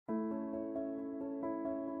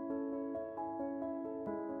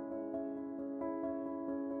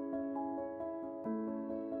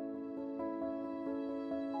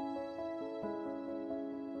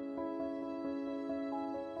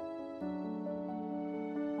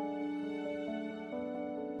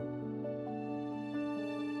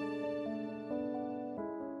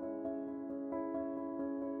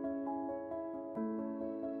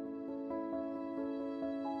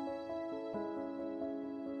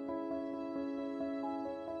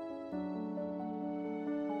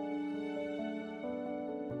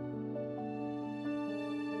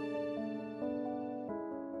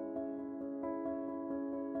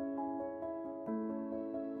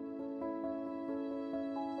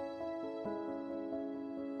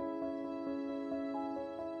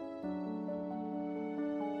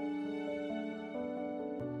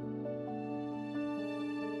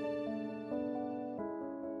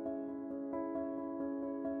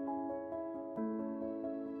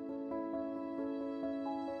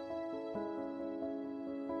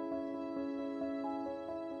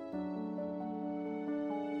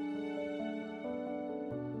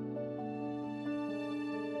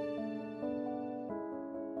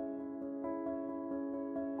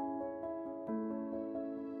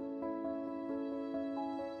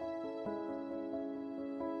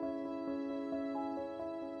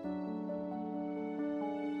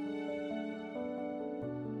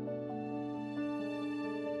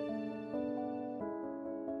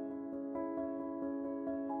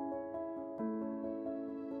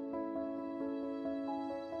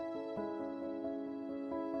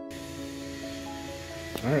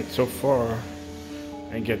Alright, so far,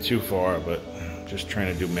 I didn't get too far, but I'm just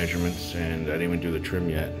trying to do measurements, and I didn't even do the trim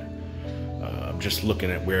yet. I'm just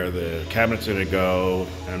looking at where the cabinets are going to go,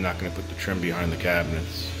 and I'm not going to put the trim behind the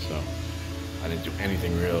cabinets, so I didn't do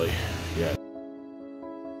anything really yet.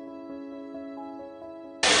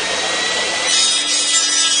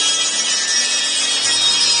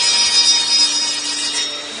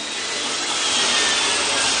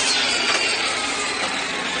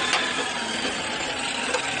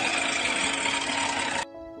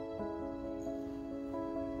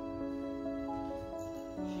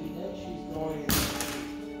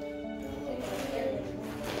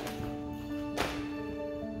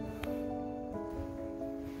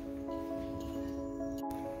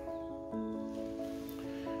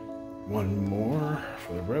 One more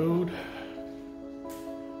for the road.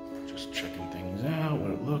 Just checking things out,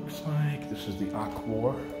 what it looks like. This is the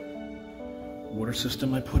Aqua water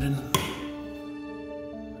system I put in.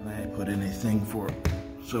 And I put in a thing for it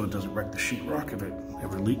so it doesn't wreck the sheetrock if it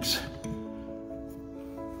ever leaks.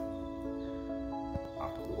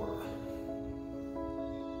 Aqua water.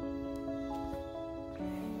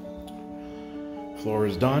 Floor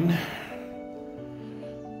is done.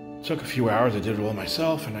 Took a few hours, I did it all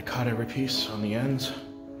myself, and I cut every piece on the ends.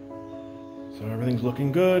 So everything's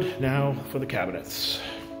looking good. Now for the cabinets.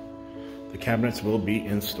 The cabinets will be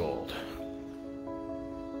installed.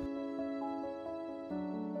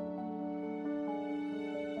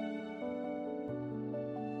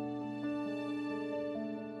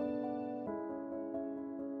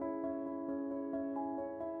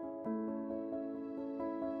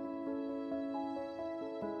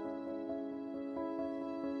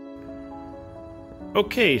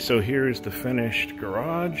 Okay, so here's the finished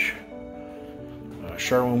garage.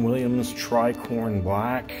 Sherwin-Williams Tricorn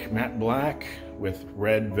Black, matte black with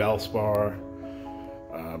red Valspar,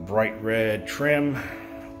 bright red trim,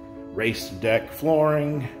 Racedeck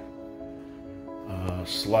flooring,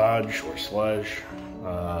 sludge,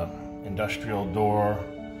 industrial door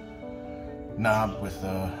knob with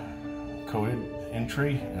a coated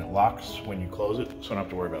entry, and it locks when you close it, so I don't have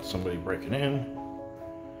to worry about somebody breaking in.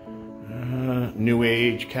 New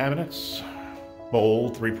age cabinets,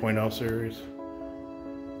 Bold 3.0 series,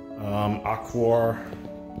 Aqua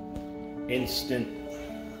instant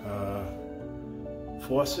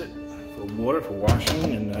faucet for water, for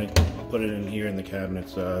washing, and I put it in here in the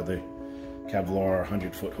cabinets, the Kevlar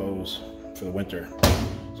 100-foot hose for the winter,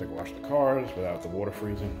 so I can wash the cars without the water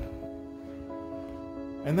freezing.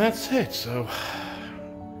 And that's it. So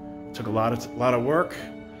it took a lot of work,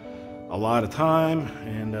 a lot of time,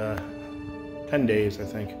 and 10 days, I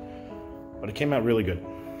think, but it came out really good,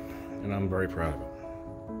 and I'm very proud of it.